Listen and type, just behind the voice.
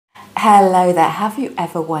Hello there, have you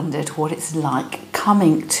ever wondered what it's like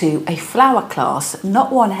coming to a flower class,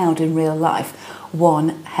 not one held in real life,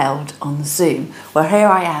 one held on Zoom? Well, here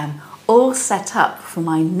I am, all set up for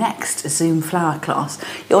my next Zoom flower class.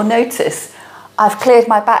 You'll notice I've cleared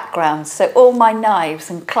my background, so all my knives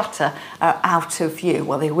and clutter are out of view.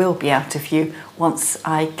 Well, they will be out of view once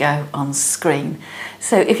I go on screen.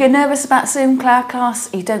 So if you're nervous about Zoom flower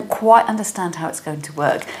class, you don't quite understand how it's going to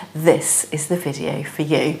work, this is the video for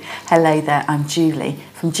you. Hello there, I'm Julie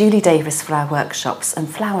from Julie Davis Flower Workshops and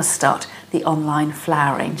Flower Start, the online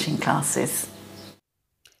flower arranging classes.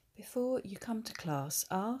 Before you come to class,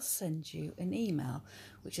 I'll send you an email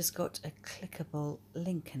which has got a clickable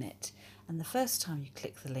link in it. And the first time you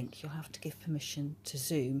click the link, you'll have to give permission to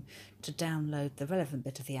Zoom to download the relevant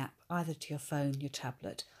bit of the app, either to your phone, your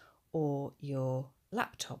tablet, or your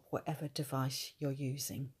laptop, whatever device you're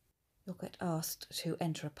using. You'll get asked to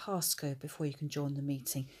enter a passcode before you can join the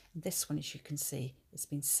meeting. And this one, as you can see, has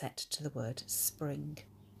been set to the word spring.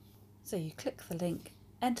 So you click the link,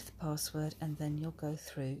 enter the password, and then you'll go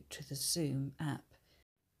through to the Zoom app.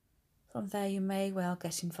 From there you may well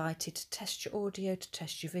get invited to test your audio, to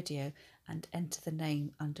test your video, and enter the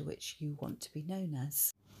name under which you want to be known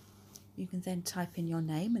as. You can then type in your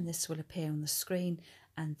name and this will appear on the screen,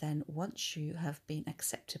 and then once you have been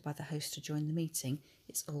accepted by the host to join the meeting,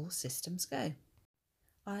 it's all systems go.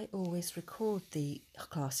 I always record the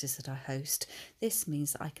classes that I host. This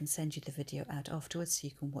means that I can send you the video out afterwards so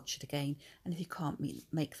you can watch it again, and if you can't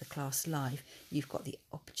make the class live, you've got the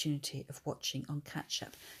opportunity of watching on catch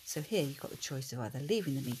up. So here you've got the choice of either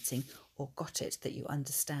leaving the meeting or got it that you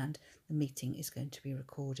understand the meeting is going to be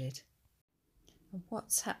recorded. And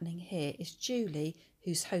what's happening here is Julie,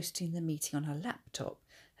 who's hosting the meeting on her laptop,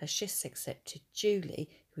 has just accepted Julie,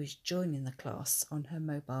 who is joining the class on her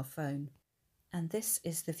mobile phone. And this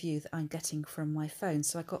is the view that I'm getting from my phone.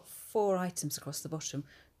 So I've got 4 items across the bottom.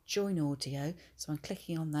 Join audio, so I'm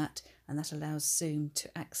clicking on that, and that allows Zoom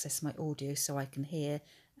to access my audio so I can hear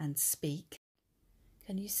and speak.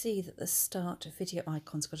 Can you see that the start video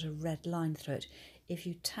icon's got a red line through it? If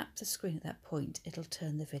you tap the screen at that point, it'll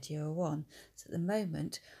turn the video on. So at the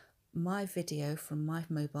moment, my video from my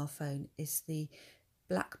mobile phone is the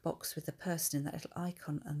black box with the person in that little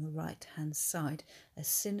icon on the right hand side. As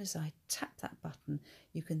soon as I tap that button,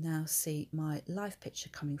 you can now see my live picture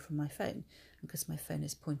coming from my phone. And because my phone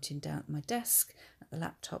is pointing down at my desk at the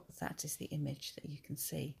laptop, that is the image that you can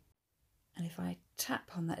see. And if I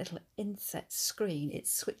tap on that little inset screen, it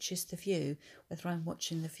switches the view, whether I'm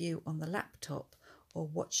watching the view on the laptop or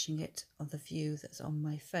watching it on the view that's on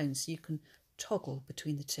my phone. So you can toggle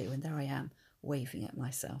between the two, and there I am waving at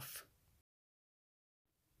myself.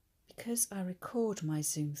 Because I record my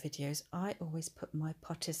Zoom videos, I always put my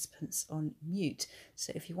participants on mute.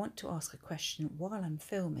 So if you want to ask a question while I'm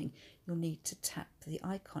filming, you'll need to tap the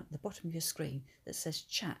icon at the bottom of your screen that says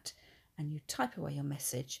chat, and you type away your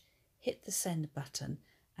message, hit the send button,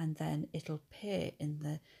 and then it'll appear in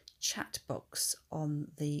the chat box on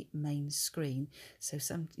the main screen. So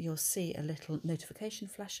you'll see a little notification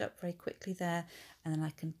flash up very quickly there, and then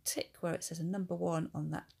I can tick where it says a number 1 on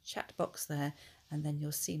that chat box there, and then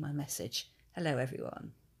you'll see my message, hello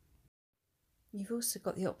everyone. You've also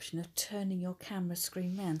got the option of turning your camera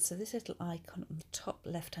screen round. So this little icon on the top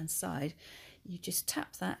left hand side, you just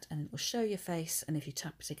tap that and it will show your face, and if you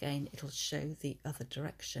tap it again it'll show the other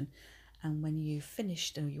direction. And when you've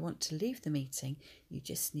finished or you want to leave the meeting, you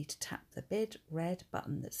just need to tap the big red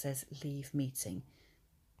button that says leave meeting.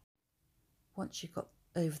 Once you've got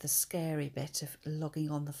over the scary bit of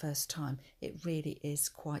logging on the first time, it really is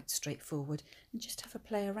quite straightforward, and just have a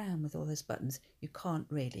play around with all those buttons. You can't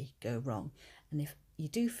really go wrong. And if you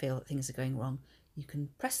do feel that things are going wrong, you can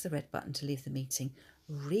press the red button to leave the meeting,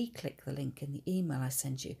 re-click the link in the email I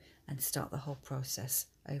send you, and start the whole process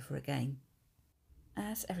over again.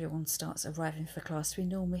 As everyone starts arriving for class, we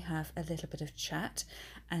normally have a little bit of chat,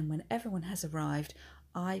 and when everyone has arrived,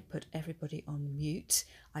 I put everybody on mute,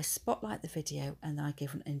 I spotlight the video, and I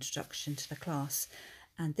give an introduction to the class.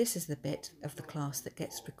 And this is the bit of the class that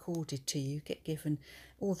gets recorded to you, get given,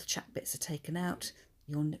 all the chat bits are taken out,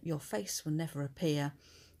 your face will never appear,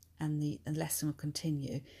 and the lesson will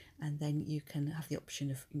continue. And then you can have the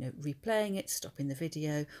option of replaying it, stopping the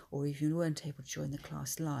video, or if you weren't able to join the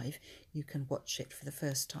class live, you can watch it for the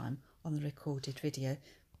first time on the recorded video.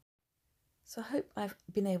 So I hope I've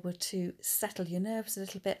been able to settle your nerves a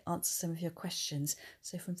little bit, answer some of your questions.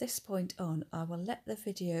 So from this point on, I will let the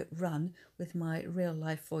video run with my real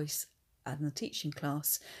life voice and the teaching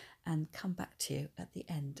class, and come back to you at the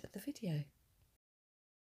end of the video.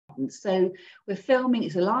 So we're filming,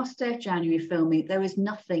 it's the last day of January filming. There is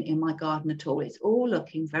nothing in my garden at all. It's all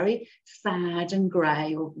looking very sad and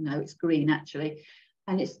grey, or no, it's green actually.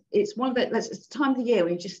 And it's one of the, it's the time of the year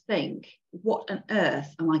where you just think, what on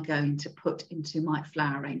earth am I going to put into my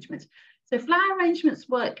flower arrangements? So flower arrangements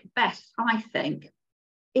work best, I think,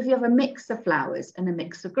 if you have a mix of flowers and a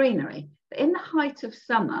mix of greenery. But in the height of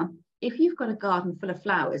summer, if you've got a garden full of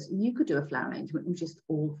flowers, you could do a flower arrangement with just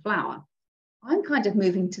all flower. I'm kind of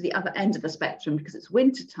moving to the other end of the spectrum because it's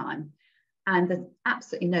winter time and there's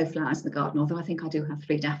absolutely no flowers in the garden, although I think I do have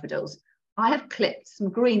 3 daffodils. I have clipped some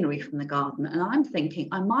greenery from the garden and I'm thinking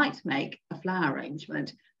I might make a flower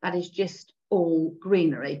arrangement that is just all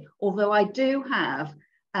greenery, although I do have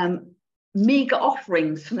meagre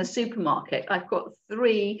offerings from the supermarket. I've got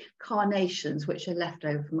 3 carnations which are left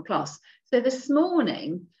over from a class. So this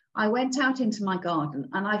morning I went out into my garden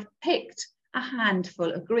and I've picked a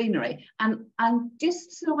handful of greenery and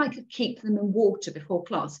just so I could keep them in water before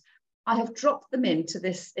class, I have dropped them into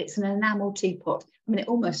this, it's an enamel teapot. I mean, it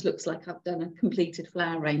almost looks like I've done a completed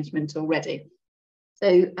flower arrangement already.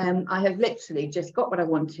 So I have literally just got what I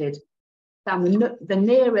wanted, found the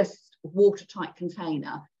nearest watertight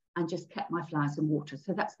container and just kept my flowers in water.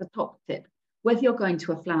 So that's the top tip. Whether you're going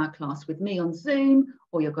to a flower class with me on Zoom,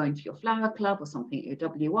 or you're going to your flower club or something at your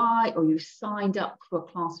WI, or you've signed up for a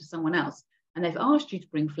class with someone else and they've asked you to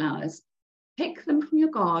bring flowers, pick them from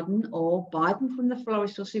your garden or buy them from the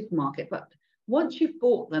florist or supermarket. But once you've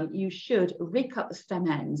bought them, you should recut the stem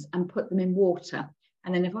ends and put them in water.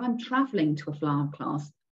 And then if I'm traveling to a flower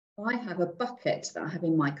class, I have a bucket that I have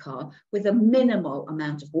in my car with a minimal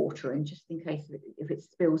amount of water in, just in case if it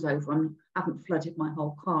spills over, I haven't flooded my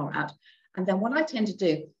whole car out. And then what I tend to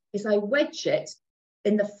do is I wedge it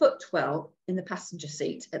in the footwell in the passenger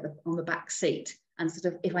seat on the back seat. And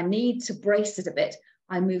sort of, if I need to brace it a bit,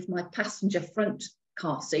 I move my passenger front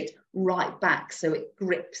car seat right back so it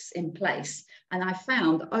grips in place. And I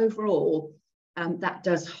found overall that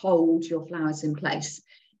does hold your flowers in place.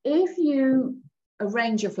 If you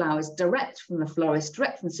arrange your flowers direct from the florist,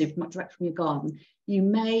 direct from the supermarket, direct from your garden, you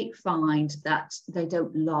may find that they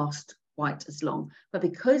don't last quite as long. But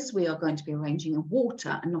because we are going to be arranging in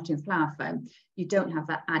water and not in flower foam, you don't have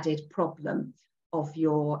that added problem of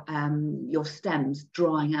your stems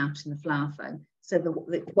drying out in the flower foam. So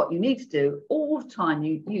what you need to do all the time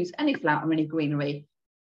you use any flower or any greenery,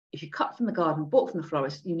 if you cut from the garden, bought from the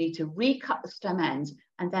florist, you need to recut the stem ends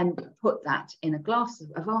and then put that in a vase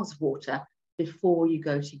of water before you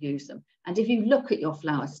go to use them. And if you look at your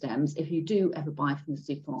flower stems, if you do ever buy from the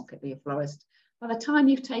supermarket or your florist, by the time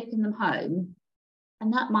you've taken them home,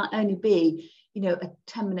 and that might only be, you know, a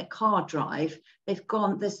 10-minute car drive, they've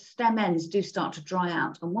gone, the stem ends do start to dry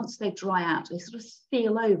out. And once they dry out, they sort of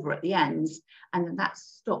seal over at the ends, and then that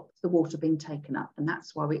stops the water being taken up. And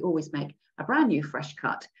that's why we always make a brand new fresh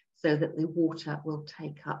cut so that the water will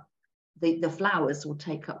take up, the flowers will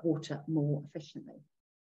take up water more efficiently.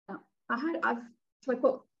 I've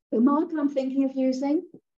got the marker I'm thinking of using.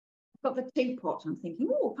 I've got the teapot. I'm thinking,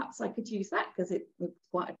 oh, perhaps I could use that because it looks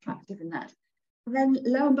quite attractive in that. And then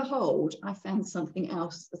lo and behold, I found something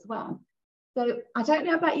else as well. So I don't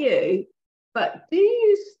know about you, but do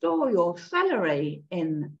you store your celery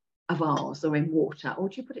in a vase or in water, or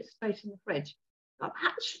do you put it straight in the fridge? I've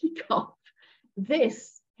actually got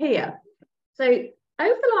this here. So over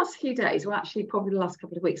the last few days, or actually probably the last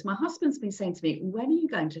couple of weeks, my husband's been saying to me, when are you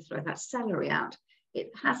going to throw that celery out? It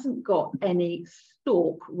hasn't got any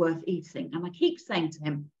stalk worth eating. And I keep saying to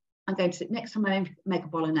him, I'm going to, next time I make a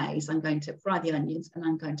bolognese, I'm going to fry the onions and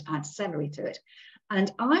I'm going to add celery to it. And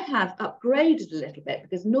I have upgraded a little bit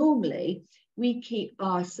because normally we keep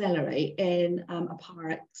our celery in a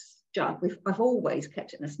Pyrex jug. I've always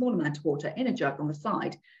kept it in a small amount of water in a jug on the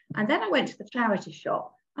side. And then I went to the charity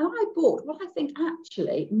shop and I bought what I think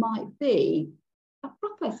actually might be a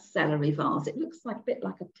proper celery vase. It looks like a bit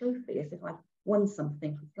like a trophy, as if I won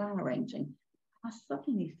something for flower arranging. I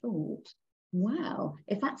suddenly thought, wow,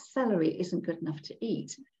 if that celery isn't good enough to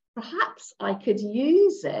eat, perhaps I could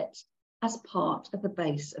use it as part of the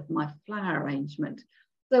base of my flower arrangement.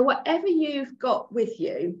 So whatever you've got with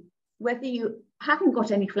you, whether you haven't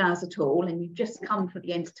got any flowers at all and you've just come for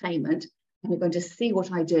the entertainment and you're going to see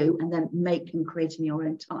what I do and then make and create in your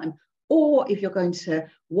own time, or if you're going to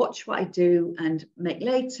watch what I do and make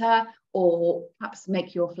later, or perhaps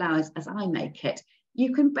make your flowers as I make it,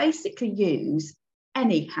 you can basically use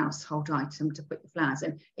any household item to put your flowers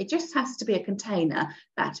in. It just has to be a container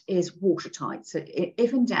that is watertight. So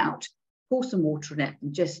if in doubt, pour some water in it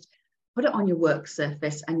and just put it on your work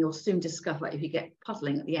surface, and you'll soon discover if you get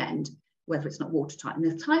puddling at the end, whether it's not watertight. And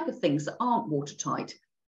the type of things that aren't watertight,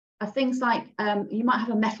 are things like you might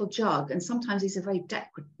have a metal jug, and sometimes these are very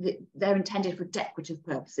they're intended for decorative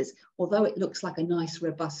purposes. Although it looks like a nice,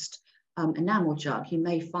 robust enamel jug, you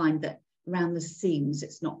may find that around the seams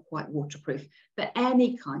it's not quite waterproof. But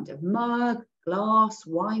any kind of mug, glass,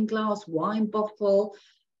 wine bottle,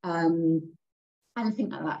 anything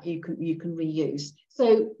like that you can reuse.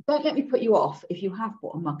 So don't let me put you off. If you have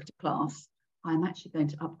bought a mug to class, I'm actually going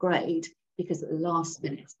to upgrade, because at the last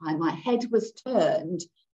minute my head was turned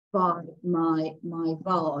by my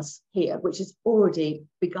vase here, which has already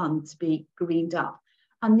begun to be greened up.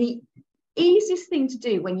 And the easiest thing to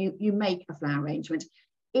do when you make a flower arrangement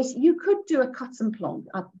is you could do a cut and plonk.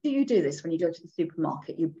 Do you do this when you go to the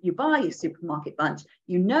supermarket? You buy your supermarket bunch,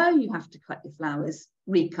 you know you have to cut your flowers,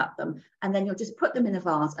 recut them, and then you'll just put them in a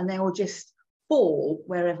vase and they will just fall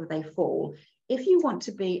wherever they fall. If you want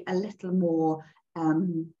to be a little more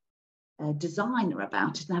designer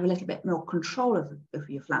about it and have a little bit more control of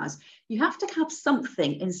your flowers, you have to have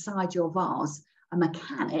something inside your vase, a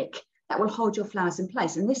mechanic that will hold your flowers in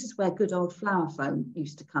place. And this is where good old flower foam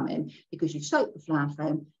used to come in, because you soak the flower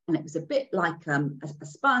foam and it was a bit like a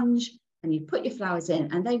sponge, and you put your flowers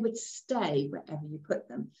in and they would stay wherever you put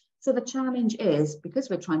them. So the challenge is, because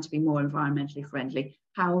we're trying to be more environmentally friendly,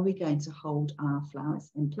 how are we going to hold our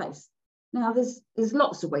flowers in place? Now, there's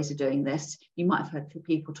lots of ways of doing this. You might have heard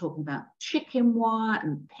people talking about chicken wire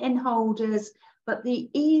and pin holders, but the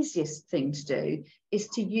easiest thing to do is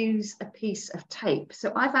to use a piece of tape.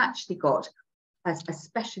 So I've actually got a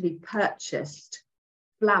specially purchased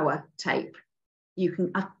flower tape.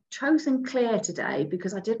 I've chosen clear today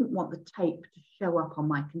because I didn't want the tape to show up on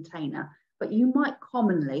my container, but you might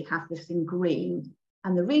commonly have this in green.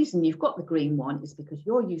 And the reason you've got the green one is because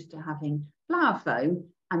you're used to having flower foam,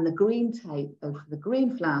 and the green tape over the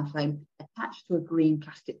green flower foam attached to a green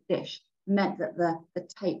plastic dish meant that the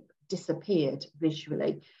tape disappeared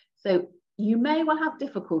visually. So you may well have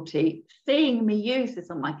difficulty seeing me use this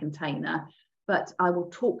on my container, but I will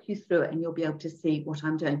talk you through it and you'll be able to see what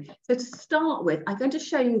I'm doing. So to start with, I'm going to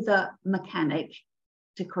show you the mechanic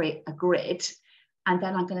to create a grid, and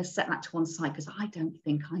then I'm going to set that to one side because I don't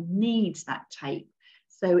think I need that tape.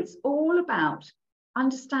 So it's all about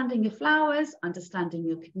understanding your flowers, understanding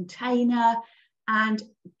your container, and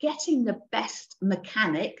getting the best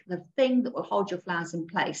mechanic, the thing that will hold your flowers in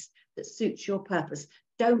place that suits your purpose.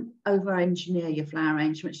 Don't over-engineer your flower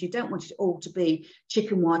arrangements. You don't want it all to be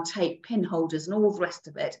chicken wire tape, pin holders, and all the rest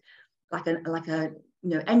of it, like a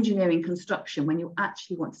engineering construction, when you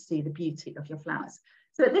actually want to see the beauty of your flowers.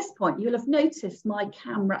 So at this point, you'll have noticed my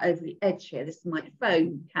camera over the edge here. This is my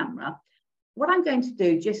phone camera. What I'm going to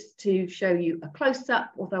do, just to show you a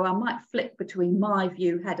close-up, although I might flick between my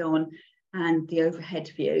view head-on and the overhead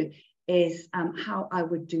view, is how I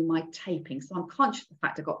would do my taping. So I'm conscious of the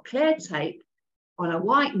fact I've got clear tape on a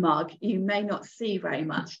white mug. You may not see very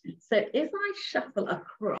much. So if I shuffle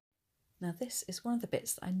across. Now this is one of the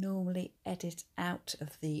bits that I normally edit out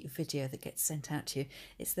of the video that gets sent out to you.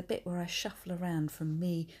 It's the bit where I shuffle around from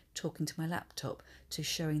me talking to my laptop to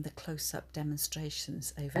showing the close-up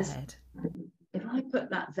demonstrations overhead. If I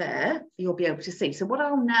put that there, you'll be able to see. So what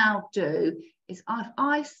I'll now do is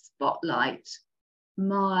I spotlight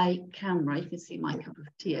my camera. You can see my cup of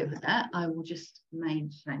tea over there. I will just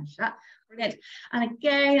change that. Brilliant. And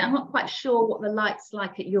again, I'm not quite sure what the light's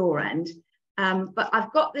like at your end. But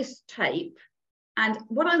I've got this tape, and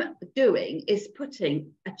what I'm doing is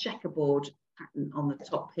putting a checkerboard pattern on the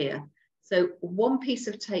top here. So one piece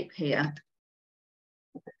of tape here,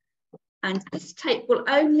 and this tape will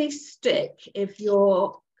only stick if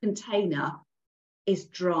your container is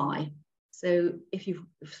dry. So if you've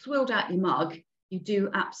swilled out your mug, you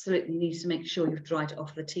do absolutely need to make sure you've dried it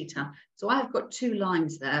off the tea towel. So I've got two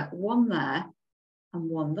lines there, one there and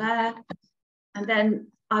one there, and then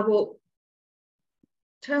I will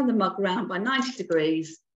turn the mug around by 90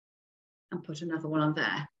 degrees and put another one on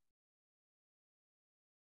there.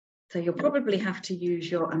 So you'll probably have to use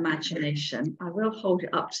your imagination. I will hold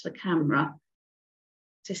it up to the camera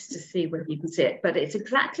just to see whether you can see it, but it's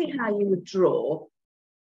exactly how you would draw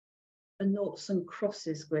a noughts and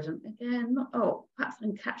crosses grid. And again, perhaps I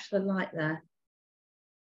can catch the light there.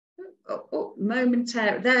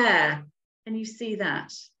 Momentary, there. Can you see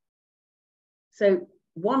that? So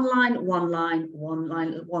one line, one line, one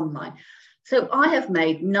line, one line. So I have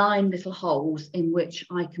made 9 little holes in which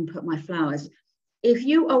I can put my flowers. If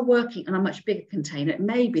you are working on a much bigger container, it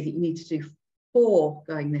may be that you need to do 4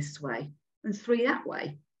 going this way and 3 that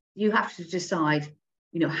way. You have to decide,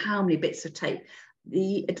 how many bits of tape.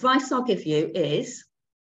 The advice I'll give you is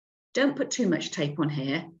don't put too much tape on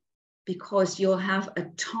here. because you'll have a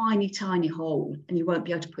tiny, tiny hole and you won't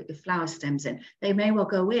be able to put your flower stems in. They may well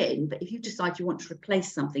go in, but if you decide you want to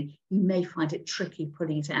replace something, you may find it tricky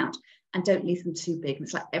pulling it out. And don't leave them too big.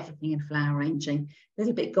 It's like everything in flower arranging. A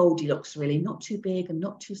little bit Goldilocks, really, not too big and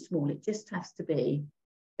not too small. It just has to be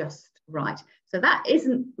just right. So that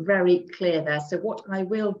isn't very clear there. So what I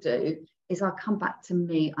will do is I'll come back to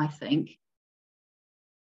me, I think,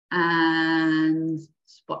 and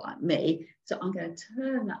spotlight me. So I'm going to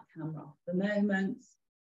turn that camera off for the moment,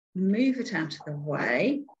 move it out of the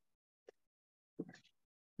way.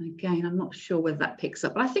 Again, I'm not sure whether that picks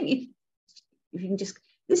up, but I think if you can just,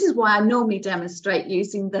 this is why I normally demonstrate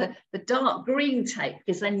using the dark green tape,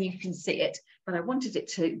 because then you can see it, but I wanted it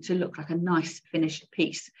to look like a nice finished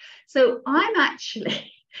piece. So I'm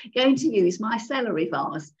actually going to use my celery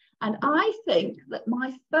vase. And I think that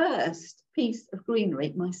my first piece of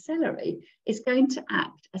greenery, my celery, is going to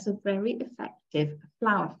act as a very effective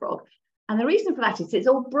flower frog. And the reason for that is it's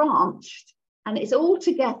all branched and it's all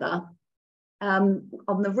together on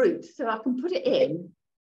the root. So I can put it in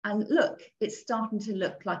and look, it's starting to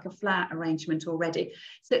look like a flower arrangement already.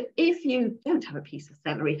 So if you don't have a piece of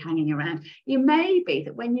celery hanging around, you may be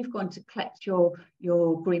that when you've gone to collect your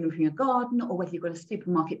greenery from your garden, or whether you've got a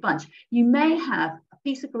supermarket bunch, you may have a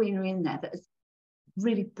piece of greenery in there that is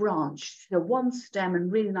really branched, so one stem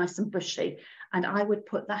and really nice and bushy. And I would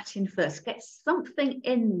put that in first. Get something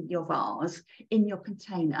in your vase, in your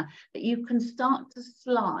container, that you can start to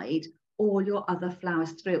slide all your other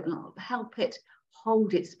flowers through, and it'll help it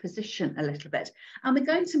hold its position a little bit. And we're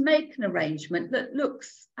going to make an arrangement that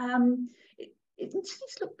looks, it needs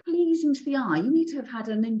to look pleasing to the eye. You need to have had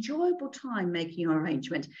an enjoyable time making your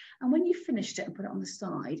arrangement. And when you've finished it and put it on the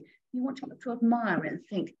side, you want to admire it and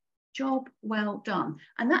think, job well done.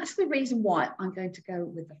 And that's the reason why I'm going to go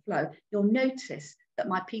with the flow. You'll notice that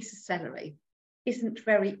my piece of celery isn't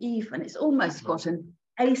very even. It's almost got an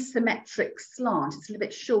asymmetric slant. It's a little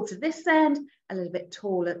bit shorter this end, a little bit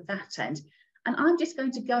taller that end. And I'm just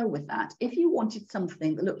going to go with that. If you wanted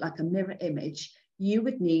something that looked like a mirror image, you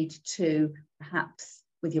would need to perhaps,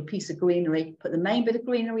 with your piece of greenery, put the main bit of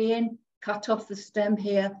greenery in, cut off the stem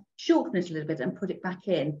here, shorten it a little bit and put it back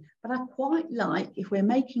in. But I quite like, if we're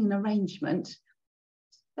making an arrangement,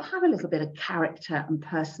 to have a little bit of character and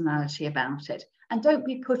personality about it. And don't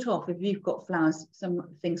be put off if you've got flowers,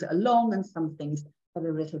 some things that are long and some things that are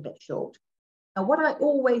a little bit short. Now, what I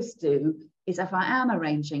always do is, if I am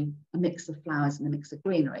arranging a mix of flowers and a mix of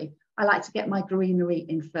greenery, I like to get my greenery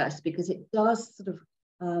in first, because it does sort of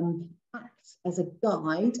act as a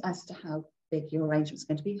guide as to how big your arrangement's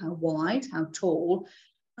going to be, how wide, how tall,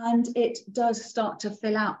 and it does start to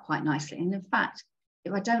fill out quite nicely. And in fact,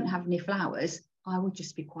 if I don't have any flowers, I would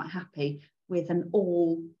just be quite happy with an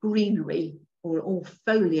all greenery or all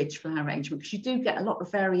foliage flower arrangement, because you do get a lot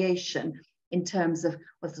of variation in terms of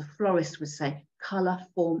what the florist would say, colour,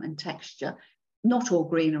 form and texture. Not all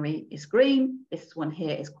greenery is green. This one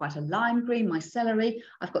here is quite a lime green, my celery.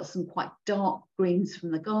 I've got some quite dark greens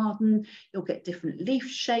from the garden. You'll get different leaf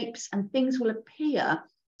shapes and things will appear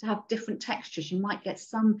to have different textures. You might get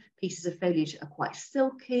some pieces of foliage that are quite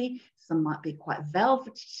silky. Some might be quite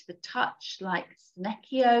velvety to the touch, like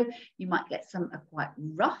Snecchio. You might get some are quite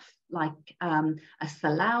rough, like a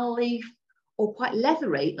salal leaf, or quite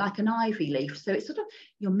leathery, like an ivy leaf. So it's sort of,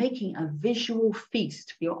 you're making a visual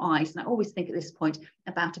feast for your eyes. And I always think at this point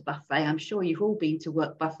about a buffet. I'm sure you've all been to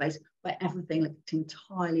work buffets where everything looked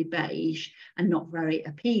entirely beige and not very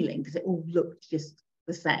appealing, because it all looked just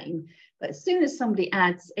the same. But as soon as somebody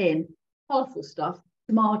adds in colourful stuff,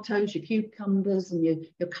 tomatoes, your cucumbers and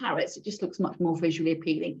your carrots, it just looks much more visually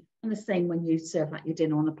appealing. And the same when you serve like your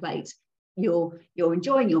dinner on a plate. You're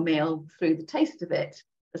enjoying your meal through the taste of it,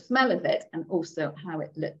 the smell of it, and also how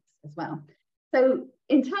it looks as well. So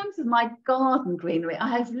in terms of my garden greenery, I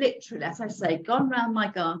have literally, as I say, gone around my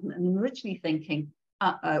garden and originally thinking,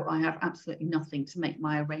 uh-oh, I have absolutely nothing to make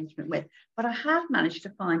my arrangement with. But I have managed to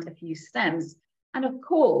find a few stems. And of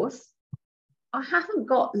course, I haven't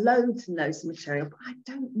got loads and loads of material, but I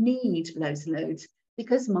don't need loads and loads,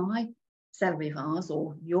 because my celery vase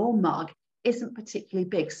or your mug isn't particularly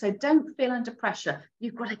big. So don't feel under pressure.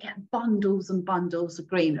 You've got to get bundles and bundles of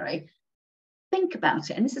greenery. Think about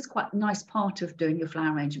it. And this is quite a nice part of doing your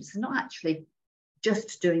flower arrangements. It's not actually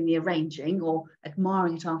just doing the arranging or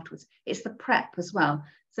admiring it afterwards. It's the prep as well.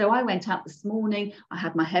 So I went out this morning. I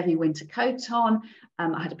had my heavy winter coat on.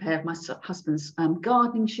 I had a pair of my husband's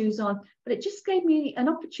gardening shoes on. But it just gave me an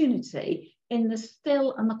opportunity in the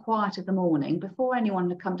still and the quiet of the morning, before anyone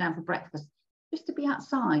had come down for breakfast, just to be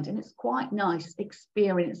outside. And it's quite nice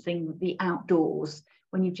experiencing the outdoors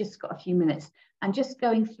when you've just got a few minutes. and just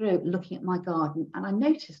going through looking at my garden, and I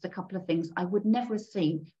noticed a couple of things I would never have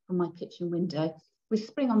seen from my kitchen window. With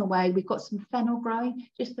spring on the way, we've got some fennel growing,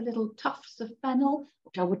 just the little tufts of fennel,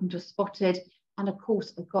 which I wouldn't have spotted. And of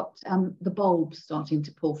course, I've got the bulbs starting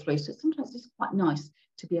to pull through. So sometimes it's quite nice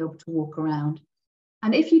to be able to walk around.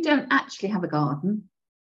 And if you don't actually have a garden,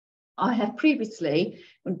 I have previously,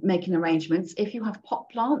 when making arrangements, if you have pot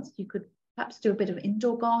plants, you could perhaps do a bit of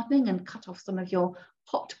indoor gardening and cut off some of your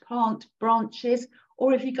pot plant branches.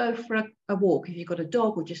 Or if you go for a walk, if you've got a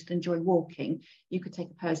dog or just enjoy walking, you could take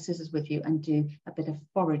a pair of scissors with you and do a bit of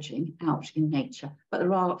foraging out in nature. But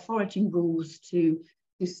there are foraging rules to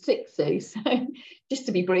stick to. So just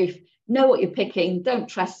to be brief, know what you're picking, don't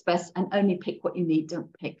trespass, and only pick what you need.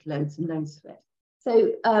 Don't pick loads and loads of it.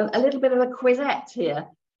 So a little bit of a quizette here.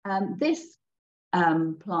 This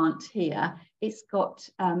plant here, it's got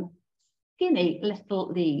skinny little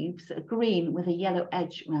leaves that are green with a yellow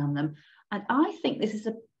edge around them. And I think this is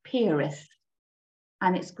a Florist,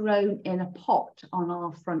 and it's grown in a pot on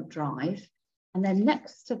our front drive. And then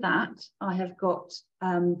next to that, I have got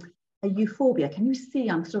a euphorbia. Can you see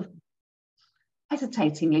I'm sort of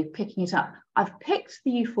hesitatingly picking it up? I've picked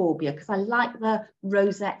the euphorbia because I like the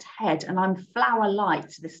rosette head, and I'm flower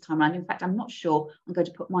light this time around. In fact, I'm not sure I'm going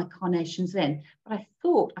to put my carnations in, but I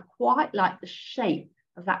thought I quite like the shape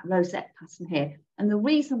of that rosette pattern here. And the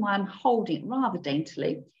reason why I'm holding it rather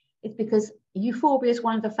daintily is because euphorbia is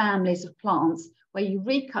one of the families of plants where you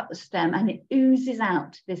recut the stem and it oozes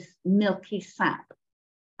out this milky sap,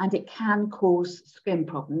 and it can cause skin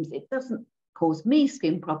problems. It doesn't cause me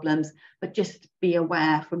skin problems, but just be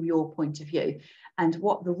aware from your point of view. And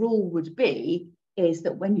what the rule would be is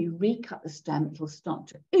that when you recut the stem, it'll start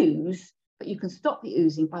to ooze, but you can stop the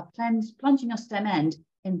oozing by plunging your stem end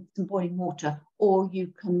in some boiling water, or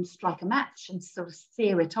you can strike a match and sort of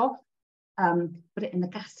sear it off, put it in the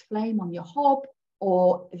gas flame on your hob,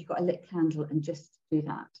 or if you've got a lit candle, and just do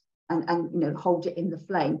that, and you know, hold it in the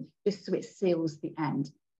flame just so it seals the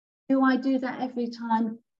end. Do I do that every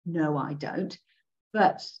time? No, I don't.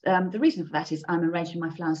 But the reason for that is I'm arranging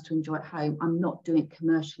my flowers to enjoy at home. I'm not doing it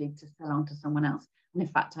commercially to sell on to someone else. And in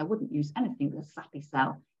fact, I wouldn't use anything with a sappy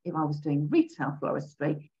cell if I was doing retail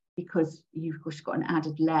floristry, because you've of course got an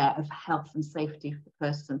added layer of health and safety for the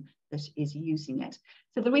person that is using it.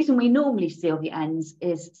 So the reason we normally seal the ends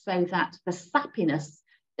is so that the sappiness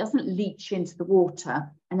doesn't leach into the water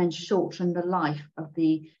and then shorten the life of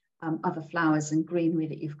the other flowers and greenery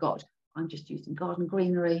that you've got. I'm just using garden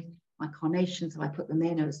greenery. My carnations, if I put them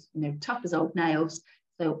in, are as, you know, tough as old nails.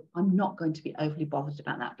 So I'm not going to be overly bothered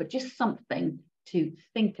about that, but just something to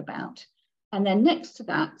think about. And then next to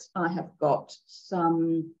that, I have got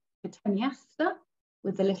some Petuniasta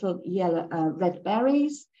with the little yellow red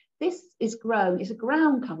berries. This is grown, it's a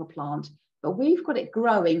ground cover plant, but we've got it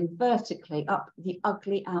growing vertically up the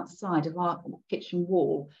ugly outside of our kitchen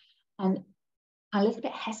wall. And I'm a little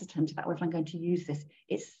bit hesitant about whether I'm going to use this.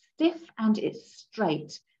 It's stiff and it's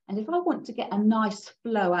straight. And if I want to get a nice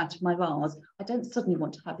flow out of my vase, I don't suddenly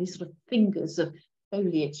want to have these sort of fingers of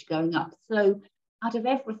foliage going up. So out of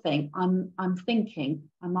everything, I'm thinking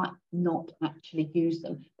I might not actually use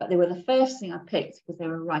them. But they were the first thing I picked because they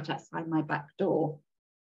were right outside my back door.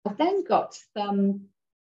 I've then got some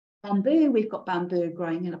bamboo. We've got bamboo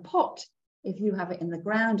growing in a pot. If you have it in the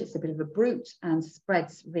ground, it's a bit of a brute and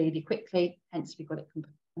spreads really quickly. Hence, we've got it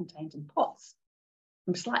contained in pots.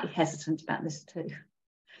 I'm slightly hesitant about this too,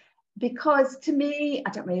 because to me, I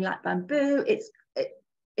don't really like bamboo.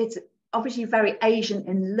 It's obviously very Asian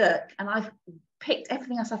in look, and I've picked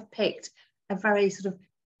everything else I've picked a very sort of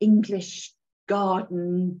English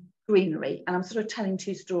garden greenery, and I'm sort of telling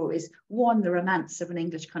two stories. One, the romance of an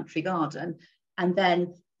English country garden, and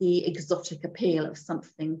then the exotic appeal of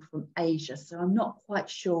something from Asia. So I'm not quite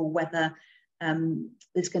sure whether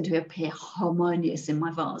it's going to appear harmonious in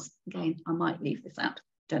my vase. Again, I might leave this out,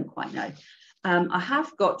 don't quite know. I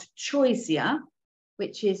have got Choisia,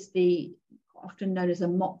 which is the often known as a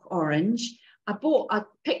mock orange. I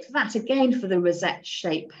picked that again for the rosette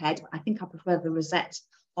shape head. I think I prefer the rosette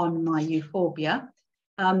on my euphorbia.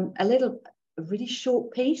 A really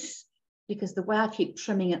short piece, because the way I keep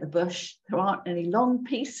trimming at the bush, there aren't any long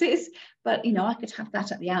pieces, but you know, I could have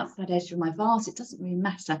that at the outside edge of my vase. It doesn't really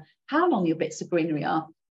matter how long your bits of greenery are,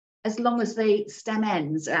 as long as the stem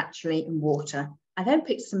ends are actually in water. I then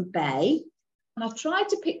picked some bay, and I've tried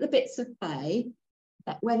to pick the bits of bay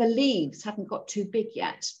where the leaves haven't got too big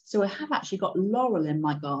yet. So I have actually got laurel in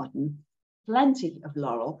my garden, plenty of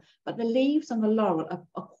laurel, but the leaves on the laurel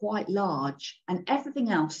are quite large, and everything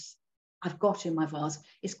else I've got in my vase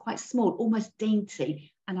is quite small, almost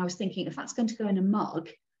dainty. And I was thinking, if that's going to go in a mug,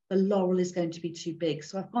 the laurel is going to be too big.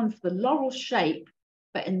 So I've gone for the laurel shape,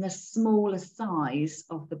 but in the smaller size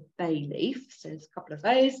of the bay leaf. So there's a couple of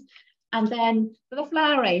those. And then for the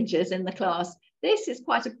flower arrangers in the class, this is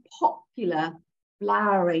quite a popular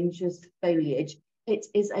flower arrangers foliage. It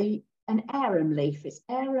is an arum leaf. It's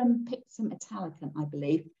Arum pixum italicum, I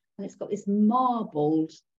believe. And it's got this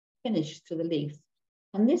marbled finish to the leaf.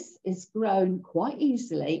 And this is grown quite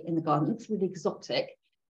easily in the garden. It looks really exotic.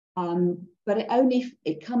 But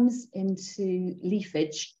it comes into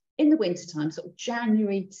leafage in the wintertime, sort of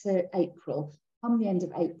January to April. Come the end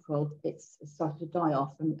of April, it's started to die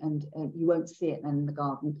off, and you won't see it then in the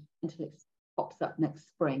garden until it pops up next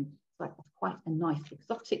spring. So that's quite a nice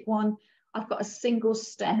exotic one. I've got a single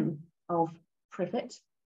stem of privet.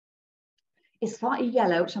 It's slightly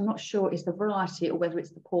yellow, which I'm not sure is the variety or whether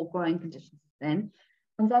it's the poor growing conditions it's in.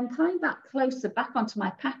 And then coming back closer, back onto my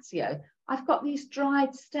patio, I've got these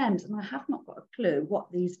dried stems, and I have not got a clue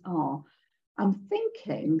what these are. I'm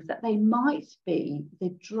thinking that they might be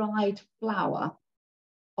the dried flower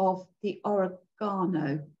of the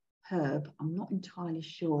oregano herb. I'm not entirely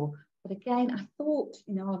sure. But again, I thought,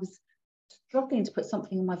 you know, I was struggling to put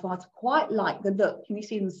something in my vase. Quite like the look. Can you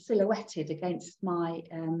see them silhouetted against my,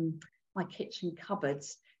 my kitchen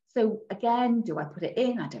cupboards? So again, do I put it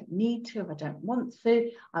in? I don't need to if I don't want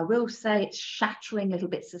to. I will say it's shattering little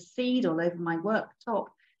bits of seed all over my worktop.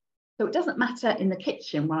 So it doesn't matter in the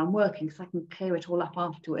kitchen where I'm working because I can clear it all up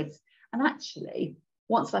afterwards. And actually,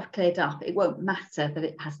 once I've cleared up, it won't matter that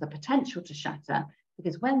it has the potential to shatter,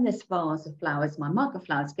 because when this vase of flowers, my mug of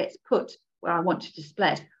flowers, gets put where I want to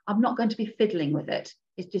display it, I'm not going to be fiddling with it.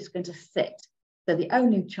 It's just going to sit. So the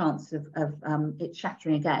only chance of it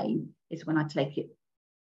shattering again is when I take it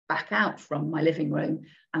back out from my living room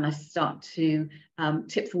and I start to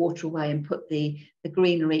tip the water away and put the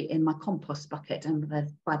greenery in my compost bucket, and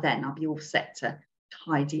by then I'll be all set to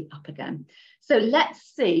tidy up again. So let's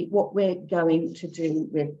see what we're going to do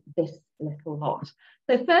with this little lot.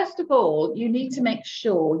 So first of all, you need to make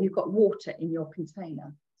sure you've got water in your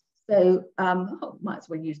container. So might as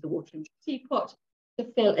well use the water in the teapot to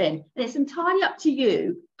fill in. And it's entirely up to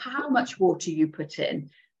you how much water you put in.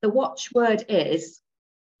 The watchword is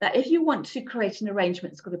that if you want to create an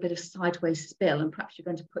arrangement that's got a bit of sideways spill, and perhaps you're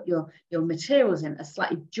going to put your materials in at a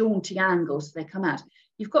slightly jaunty angle so they come out,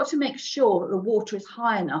 you've got to make sure that the water is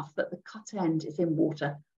high enough that the cut end is in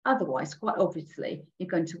water. Otherwise, quite obviously, you're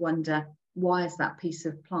going to wonder, why has that piece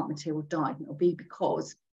of plant material died? And it'll be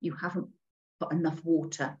because you haven't put enough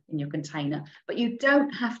water in your container. But you don't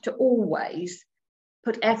have to always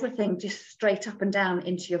put everything just straight up and down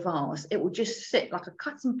into your vase. It will just sit like a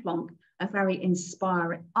cut and plonk, a very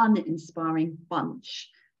uninspiring bunch.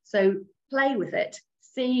 So play with it.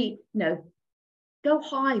 See, go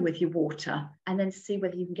high with your water and then see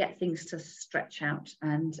whether you can get things to stretch out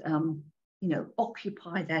and,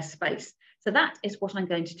 occupy their space. So that is what I'm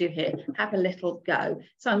going to do here. Have a little go.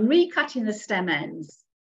 So I'm recutting the stem ends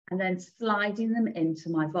and then sliding them into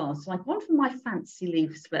my vase. So I've gone for my fancy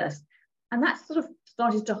leaves first. And that's sort of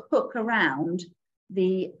started to hook around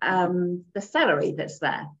the celery that's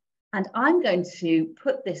there. And I'm going to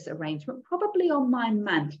put this arrangement probably on my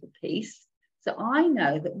mantelpiece. So I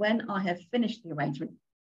know that when I have finished the arrangement,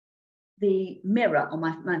 the mirror on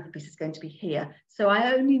my mantelpiece is going to be here. So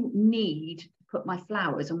I only need to put my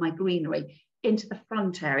flowers or my greenery into the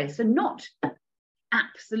front area. So not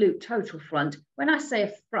absolute total front. When I say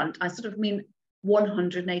a front, I sort of mean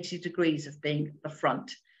 180 degrees of being the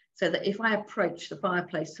front. So that if I approach the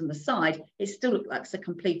fireplace from the side, it still looks like it's a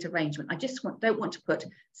complete arrangement. I just don't want to put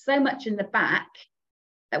so much in the back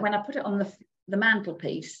that when I put it on the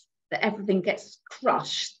mantelpiece, that everything gets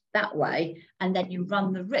crushed that way. And then you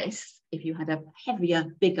run the risk, if you had a heavier,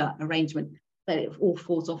 bigger arrangement, that it all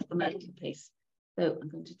falls off the mantelpiece. So I'm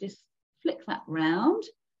going to just flick that round.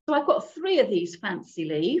 So I've got 3 of these fancy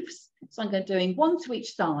leaves. So I'm going to doing 1 to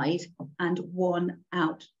each side and 1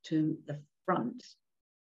 out to the front.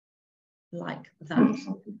 Like that.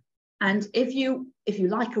 And if you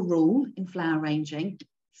like a rule in flower arranging,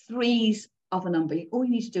 3's of a number, all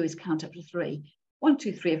you need to do is count up to 3. 1,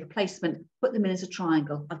 2, 3 of a placement, put them in as a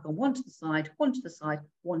triangle. I've got 1 to the side, 1 to the side,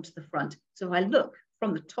 1 to the front. So if I look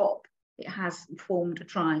from the top, it has formed a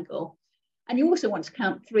triangle. And you also want to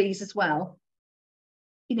count 3's as well.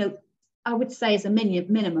 I would say as a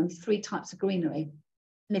minimum 3 types of greenery.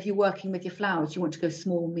 And if you're working with your flowers, you want to go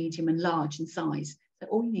small, medium, and large in size. So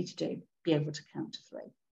all you need to do, be able to count to 3.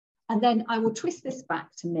 And then I will twist this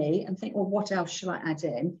back to me and think, well, what else shall I add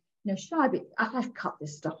in? I've cut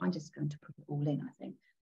this stuff, I'm just going to put it all in, I think.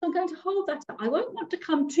 So I'm going to hold that up. I won't want to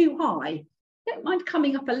come too high. Don't mind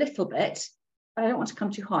coming up a little bit, I don't want to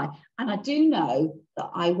come too high. And I do know that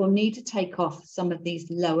I will need to take off some of these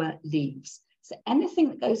lower leaves. So anything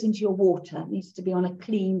that goes into your water needs to be on a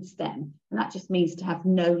clean stem. And that just means to have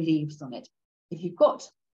no leaves on it. If you've got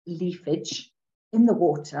leafage in the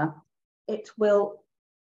water, it will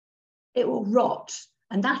rot.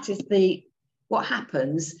 And that is what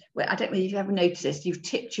happens. Where I don't know if you've ever noticed, you've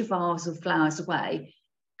tipped your vase of flowers away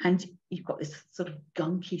and you've got this sort of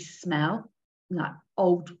gunky smell, like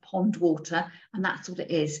old pond water, and that's what it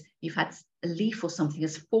is. You've had a leaf or something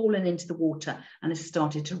has fallen into the water and has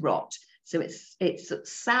started to rot. So it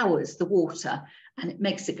sours the water and it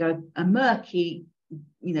makes it go a murky,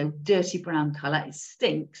 dirty brown colour. It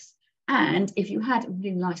stinks. And if you had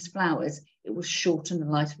really nice flowers, it will shorten the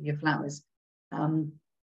life of your flowers. And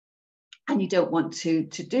you don't want to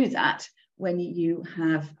do that when you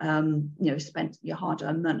have spent your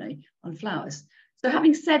hard-earned money on flowers. So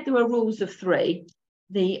having said there were rules of 3,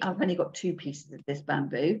 I've only got 2 pieces of this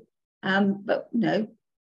bamboo, but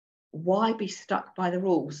why be stuck by the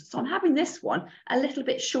rules? So I'm having this one a little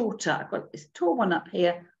bit shorter. I've got this tall one up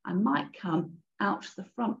here. I might come out to the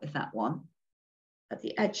front with that one at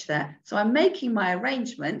the edge there. So I'm making my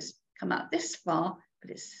arrangement come out this far,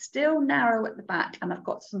 but it's still narrow at the back and I've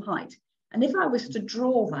got some height. And if I was to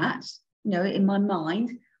draw that, in my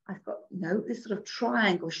mind, I've got, this sort of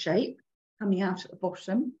triangle shape coming out at the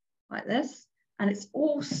bottom like this. And it's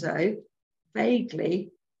also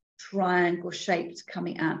vaguely triangle shaped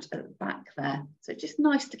coming out at the back there. So just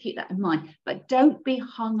nice to keep that in mind, but don't be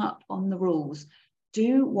hung up on the rules.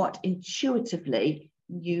 Do what intuitively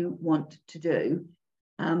you want to do,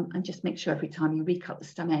 and just make sure every time you recut the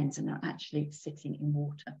stem ends and they're actually sitting in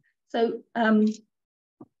water. So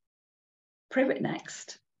privet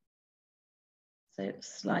next. So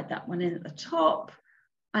slide that one in at the top.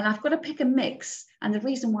 And I've got to pick a mix. And the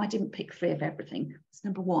reason why I didn't pick 3 of everything was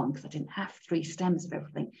number 1, because I didn't have 3 stems of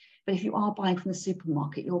everything. But if you are buying from the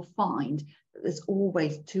supermarket, you'll find that there's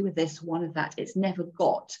always 2 of this, 1 of that. It's never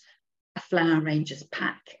got a flower ranger's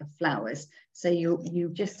pack of flowers. So you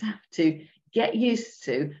just have to get used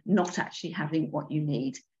to not actually having what you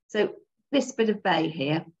need. So this bit of bay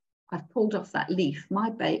here, I've pulled off that leaf.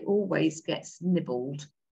 My bay always gets nibbled.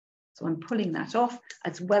 So I'm pulling that off,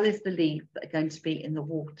 as well as the leaves that are going to be in the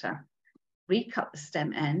water. Recut the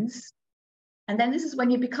stem ends. And then this is when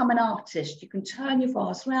you become an artist. You can turn your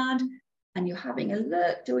vase around and you're having a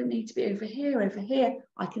look. Do it need to be over here, over here?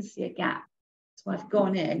 I can see a gap. So I've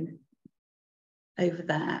gone in over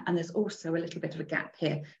there. And there's also a little bit of a gap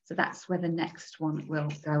here. So that's where the next one will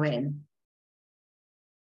go in.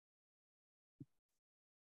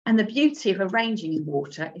 And the beauty of arranging in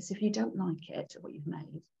water is if you don't like it, what you've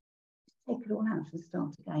made, take it all out and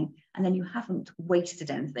start again. And then you haven't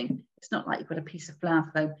wasted anything. It's not like you've got a piece of flower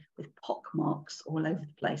foam with pock marks all over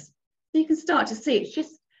the place. So you can start to see it's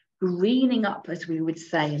just greening up, as we would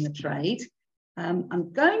say in the trade.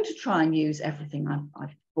 I'm going to try and use everything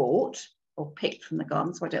I've bought or picked from the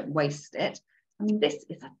garden so I don't waste it. I mean, this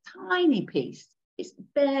is a tiny piece. It's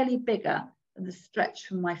barely bigger than the stretch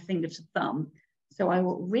from my finger to thumb. So I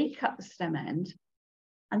will recut the stem end.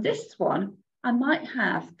 And this one, I might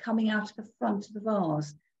have coming out of the front of the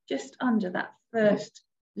vase, just under that first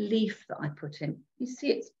leaf that I put in. You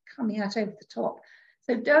see it's coming out over the top.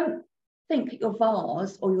 So don't think your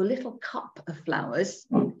vase or your little cup of flowers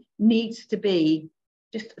needs to be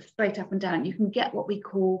just straight up and down. You can get what we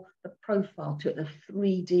call the profile to it, the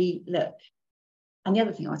 3D look. And the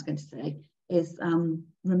other thing I was going to say is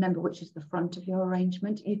remember which is the front of your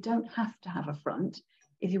arrangement. You don't have to have a front.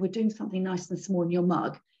 If you were doing something nice and small in your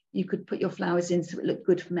mug, you could put your flowers in so it looked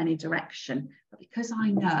good from any direction. But because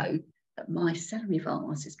I know that my celery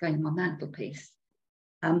vase is going on my mantelpiece,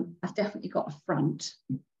 I've definitely got a front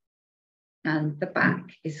and the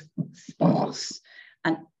back is sparse.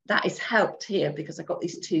 And that is helped here because I've got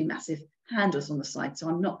these 2 massive handles on the side. So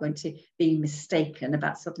I'm not going to be mistaken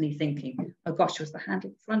about suddenly thinking, oh gosh, was the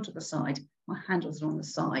handle front or the side? My handles are on the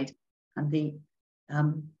side and the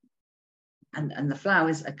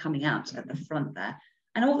flowers are coming out at the front there.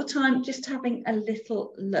 And all the time, just having a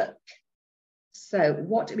little look. So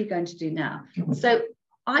what are we going to do now? So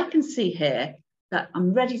I can see here that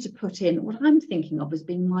I'm ready to put in what I'm thinking of as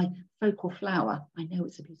being my focal flower. I know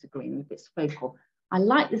it's a piece of green, if it's focal. I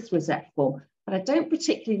like this rosette form, but I don't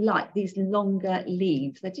particularly like these longer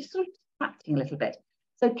leaves. They're just sort of distracting a little bit.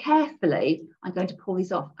 So carefully, I'm going to pull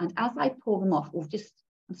these off. And as I pull them off, or just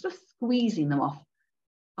I'm sort of squeezing them off,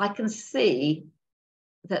 I can see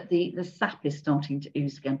that the sap is starting to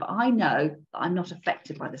ooze again, but I know that I'm not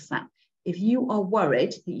affected by the sap if you are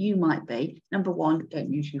worried that you might be, number one,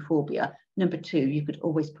 don't use euphorbia. Number two, you could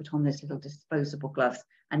always put on those little disposable gloves.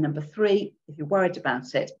 And number three, if you're worried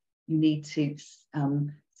about it, you need to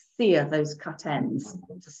sear those cut ends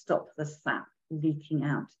to stop the sap leaking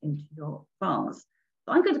out into your vase.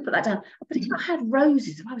 So I'm going to put that down. But if I had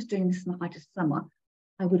roses, if I was doing this in the height of summer,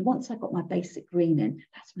 I would, once I got my basic green in,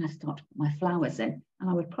 that's when I start to put my flowers in. And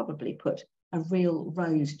I would probably put a real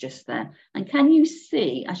rose just there. And can you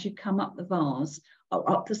see, as you come up the vase or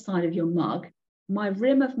up the side of your mug, my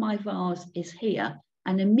rim of my vase is here.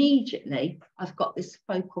 And immediately I've got this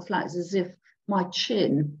focal flower. It's as if my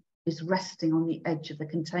chin is resting on the edge of the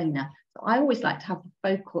container. So I always like to have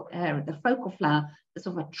the focal area, the focal flower, the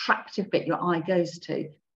sort of attractive bit your eye goes to,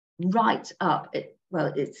 right up.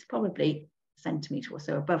 It's probably a centimetre or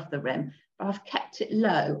so above the rim, but I've kept it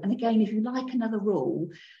low. And again, if you like another rule,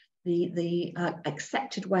 the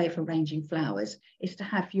accepted way of arranging flowers is to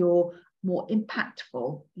have your more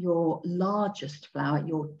impactful, your largest flower,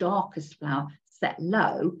 your darkest flower set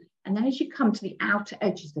low. And then as you come to the outer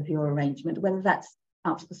edges of your arrangement, whether that's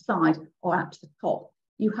out to the side or out to the top,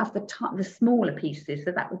 you have the smaller pieces.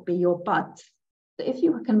 So that would be your buds. So if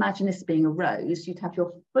you can imagine this being a rose, you'd have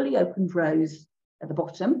your fully opened rose at the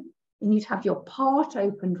bottom, and you'd have your part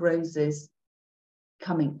opened roses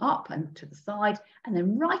coming up and to the side, and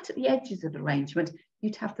then right at the edges of the arrangement,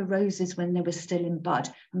 you'd have the roses when they were still in bud.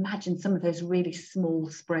 Imagine some of those really small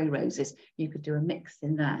spray roses. You could do a mix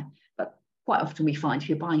in there. But quite often we find if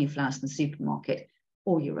you're buying your flowers in the supermarket,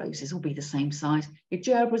 all your roses will be the same size, your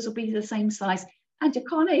gerberas will be the same size, and your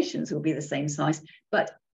carnations will be the same size.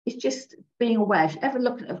 But it's just being aware. If you ever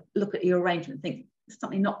look at your arrangement and think there's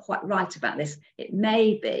something not quite right about this, it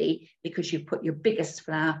may be because you've put your biggest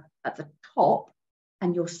flower at the top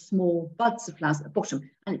and your small buds of flowers at the bottom.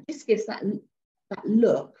 And it just gives that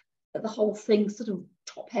look that the whole thing sort of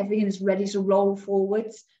top heavy and is ready to roll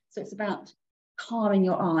forwards. So it's about calming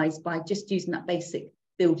your eyes by just using that basic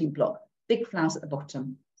building block. Big flowers at the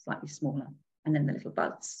bottom, slightly smaller, and then the little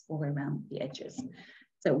buds all the way around the edges.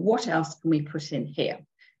 So what else can we put in here?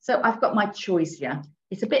 So I've got my choisia.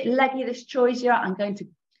 It's a bit leggy, this choisia. I'm going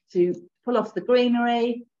to pull off the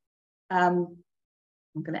greenery. I'm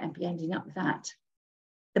going to be ending up with that.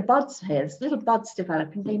 The buds here, there's little buds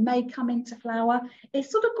developing, they may come into flower. It's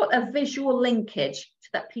sort of got a visual linkage to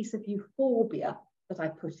that piece of euphorbia that I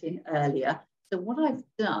put in earlier. So what I've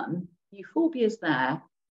done, euphorbia is there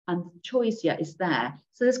and the choisia is there.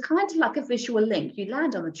 So there's kind of like a visual link. You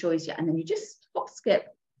land on the choisia and then you just hop skip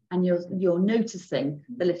and you're noticing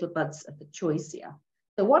the little buds of the choisia.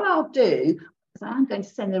 So what I'll do is I'm going to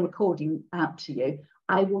send the recording out to you.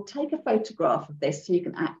 I will take a photograph of this so you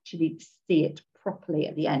can actually see it properly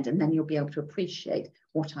at the end, and then you'll be able to appreciate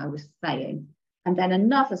what I was saying. And then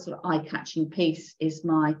another sort of eye-catching piece is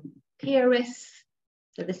my Pieris.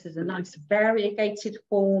 So this is a nice variegated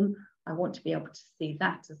form. I want to be able to see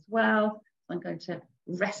that as well. I'm going to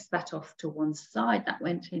rest that off to one side. That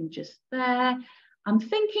went in just there. I'm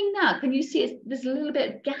thinking now, can you see there's a little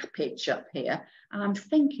bit of gappage up here? And I'm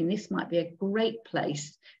thinking this might be a great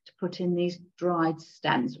place to put in these dried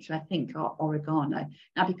stems, which I think are oregano.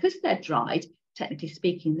 Now, because they're dried, technically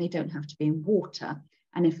speaking, they don't have to be in water.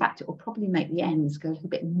 And in fact, it will probably make the ends go a little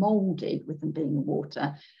bit moldy with them being in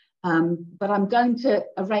water. But I'm going to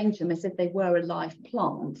arrange them as if they were a live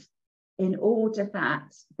plant in order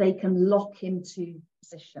that they can lock into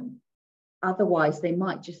position. Otherwise, they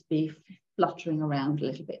might just be fluttering around a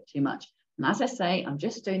little bit too much. And as I say, I'm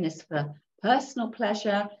just doing this for personal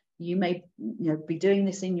pleasure. You may be doing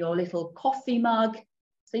this in your little coffee mug,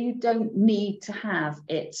 so you don't need to have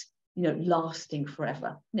it lasting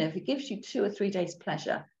forever. If it gives you 2 or 3 days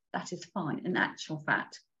pleasure, that is fine. In actual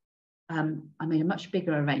fact, I made a much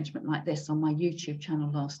bigger arrangement like this on my YouTube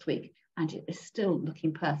channel last week, and it is still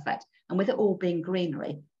looking perfect. And with it all being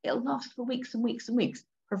greenery, it'll last for weeks and weeks and weeks,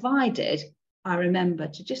 provided I remember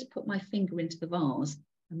to just put my finger into the vase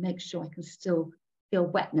and make sure I can still feel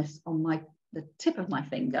wetness on the tip of my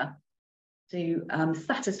finger to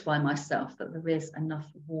satisfy myself that there is enough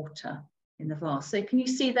water in the vase. So can you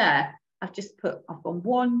see there? I've gone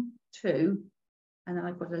 1, 2, and then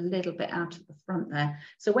I've got a little bit out at the front there.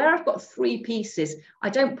 So where I've got 3 pieces, I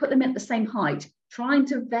don't put them at the same height, trying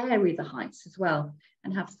to vary the heights as well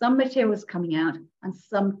and have some materials coming out and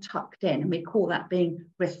some tucked in. And we call that being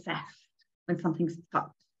recessed, when something's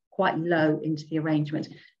tucked quite low into the arrangement.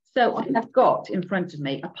 So I have got in front of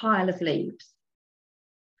me a pile of leaves.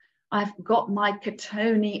 I've got my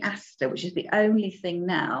Catoni aster, which is the only thing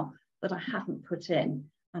now that I haven't put in.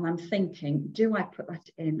 And I'm thinking, do I put that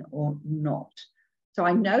in or not? So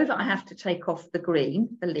I know that I have to take off the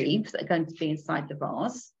green, the leaves that are going to be inside the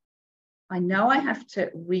vase. I know I have to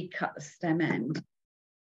recut the stem end,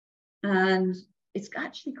 and it's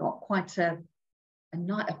actually got quite a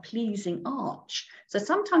pleasing arch. So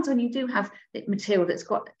sometimes when you do have the material that's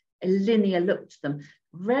got a linear look to them,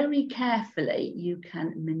 very carefully you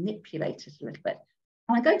can manipulate it a little bit.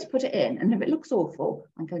 And I'm going to put it in, and if it looks awful,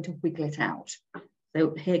 I'm going to wiggle it out.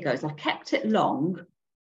 So here goes. I've kept it long.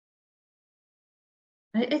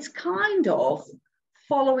 It's kind of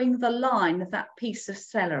following the line of that piece of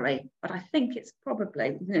celery, but I think it's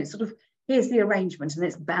probably, you know, sort of, here's the arrangement and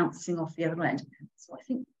it's bouncing off the other end. So I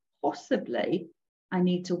think possibly I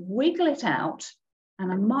need to wiggle it out,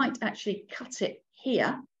 and I might actually cut it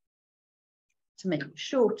here to make it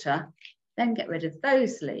shorter, then get rid of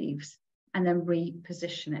those leaves and then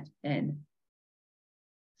reposition it in.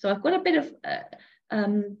 So I've got a bit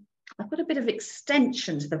of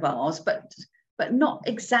extension to the vase, but not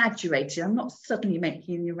exaggerated. I'm not suddenly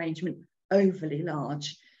making the arrangement overly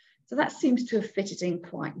large. So that seems to have fitted in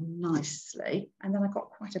quite nicely. And then I've got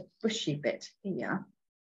quite a bushy bit here.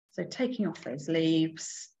 So taking off those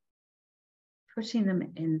leaves, putting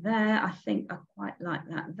them in there. I think I quite like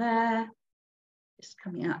that there. Just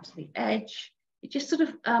coming out to the edge. It just sort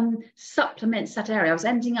of supplements that area. I was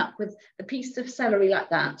ending up with a piece of celery like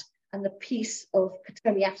that and the piece of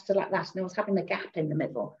cotoneaster like that, and I was having a gap in the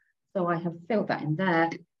middle. So I have filled that in there.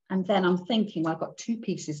 And then I'm thinking, well, I've got two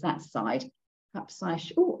pieces that side. Perhaps I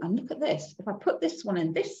should, oh, and look at this. If I put this one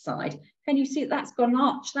in this side, can you see that's got an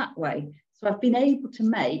arch that way? So I've been able to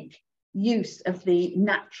make use of the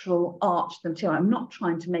natural arch of the material. I'm not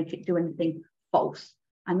trying to make it do anything false.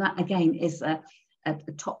 And that, again, is the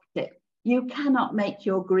top tip. You cannot make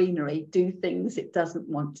your greenery do things it doesn't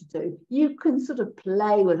want to do. You can sort of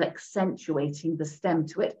play with accentuating the stem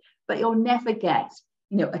to it, but you'll never get,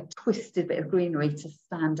 you know, a twisted bit of greenery to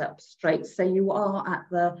stand up straight. So you are at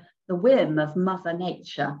the whim of Mother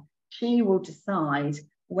Nature. She will decide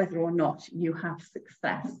whether or not you have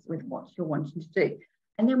success with what you're wanting to do.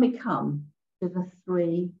 And then we come to the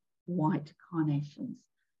 3 white carnations.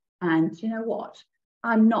 And you know what?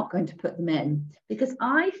 I'm not going to put them in because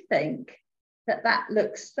I think that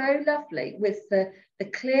looks so lovely with the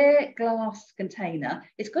clear glass container.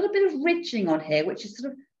 It's got a bit of ridging on here, which is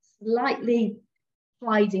sort of slightly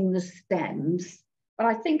hiding the stems. But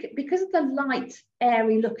I think because of the light,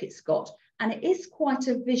 airy look it's got, and it is quite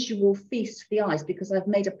a visual feast for the eyes because I've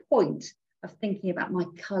made a point of thinking about my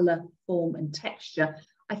colour, form and texture.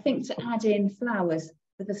 I think to add in flowers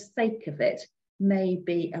for the sake of it may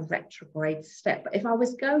be a retrograde step. But if I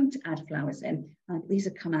was going to add flowers in, these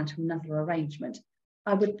have come out of another arrangement,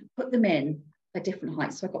 I would put them in at different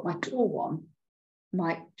heights. So I've got my tall one,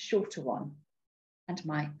 my shorter one, and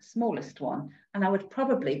my smallest one. And I would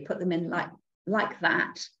probably put them in like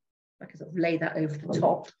that. I could sort of lay that over the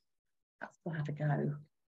top. That's will have a go.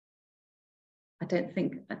 I don't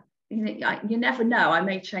think, you know, you never know, I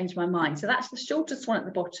may change my mind. So that's the shortest one at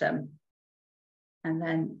the bottom. And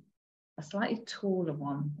then a slightly taller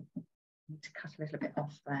one. I need to cut a little bit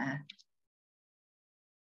off there.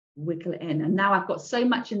 Wiggle it in. And now I've got so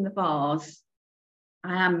much in the vase,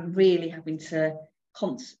 I am really having to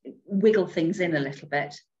wiggle things in a little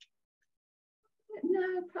bit.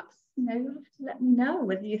 No, perhaps, you know, you'll have to let me know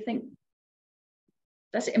whether you think,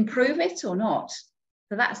 does it improve it or not?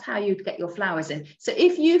 So that's how you'd get your flowers in. So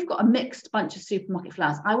if you've got a mixed bunch of supermarket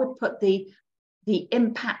flowers, I would put the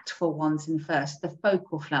impactful ones in first, the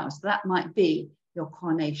focal flowers. So that might be your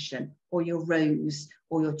carnation or your rose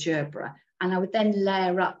or your gerbera. And I would then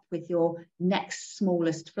layer up with your next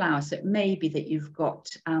smallest flower. So it may be that you've got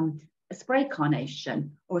a spray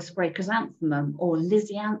carnation or a spray chrysanthemum or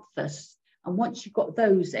lisianthus. And once you've got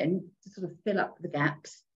those in, to sort of fill up the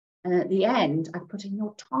gaps. And at the end, I put in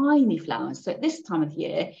your tiny flowers. So at this time of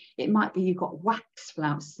year, it might be you've got wax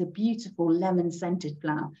flowers, it's a beautiful lemon-scented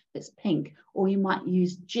flower that's pink, or you might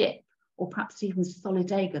use gyp, or perhaps even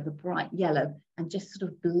solidago, the bright yellow, and just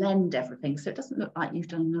sort of blend everything. So it doesn't look like you've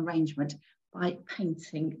done an arrangement by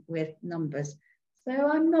painting with numbers.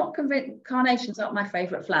 So I'm not convinced, carnations aren't my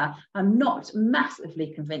favourite flower. I'm not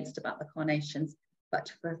massively convinced about the carnations,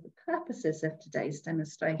 but for the purposes of today's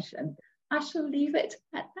demonstration, I shall leave it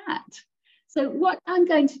at that. So what I'm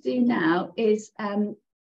going to do now is I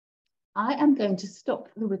am going to stop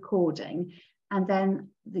the recording, and then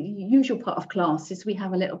the usual part of class is we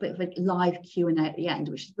have a little bit of a live Q&A at the end,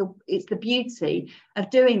 which is the beauty of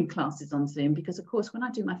doing classes on Zoom, because of course when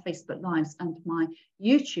I do my Facebook lives and my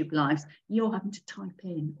YouTube lives, you're having to type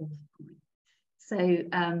in all the time.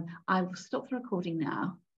 So I will stop the recording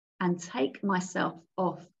now and take myself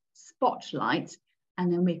off Spotlight,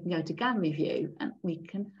 and then we can go to gallery view and we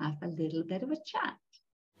can have a little bit of a chat.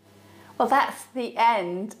 Well, that's the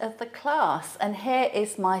end of the class, and here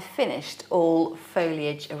is my finished all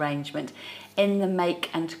foliage arrangement. In the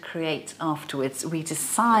make and create afterwards, we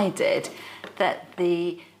decided that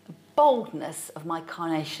the boldness of my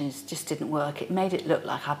carnations just didn't work. It made it look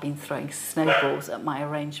like I'd been throwing snowballs at my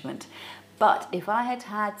arrangement. But if I had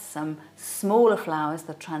had some smaller flowers,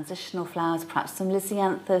 the transitional flowers, perhaps some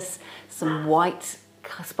lisianthus, some white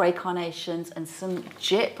spray carnations and some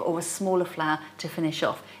gyp or a smaller flower to finish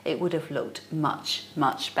off, it would have looked much,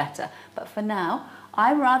 much better. But for now,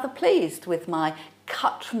 I'm rather pleased with my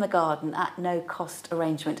cut from the garden at no cost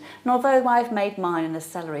arrangement. And although I've made mine in a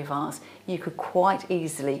celery vase, you could quite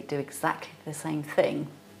easily do exactly the same thing,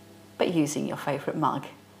 but using your favourite mug.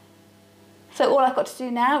 So all I've got to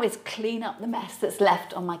do now is clean up the mess that's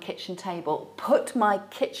left on my kitchen table, put my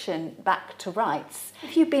kitchen back to rights.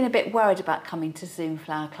 If you've been a bit worried about coming to Zoom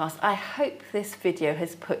flower class, I hope this video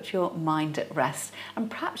has put your mind at rest,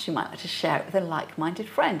 and perhaps you might like to share it with a like-minded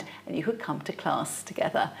friend and you could come to class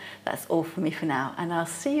together. That's all from me for now, and I'll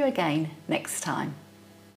see you again next time.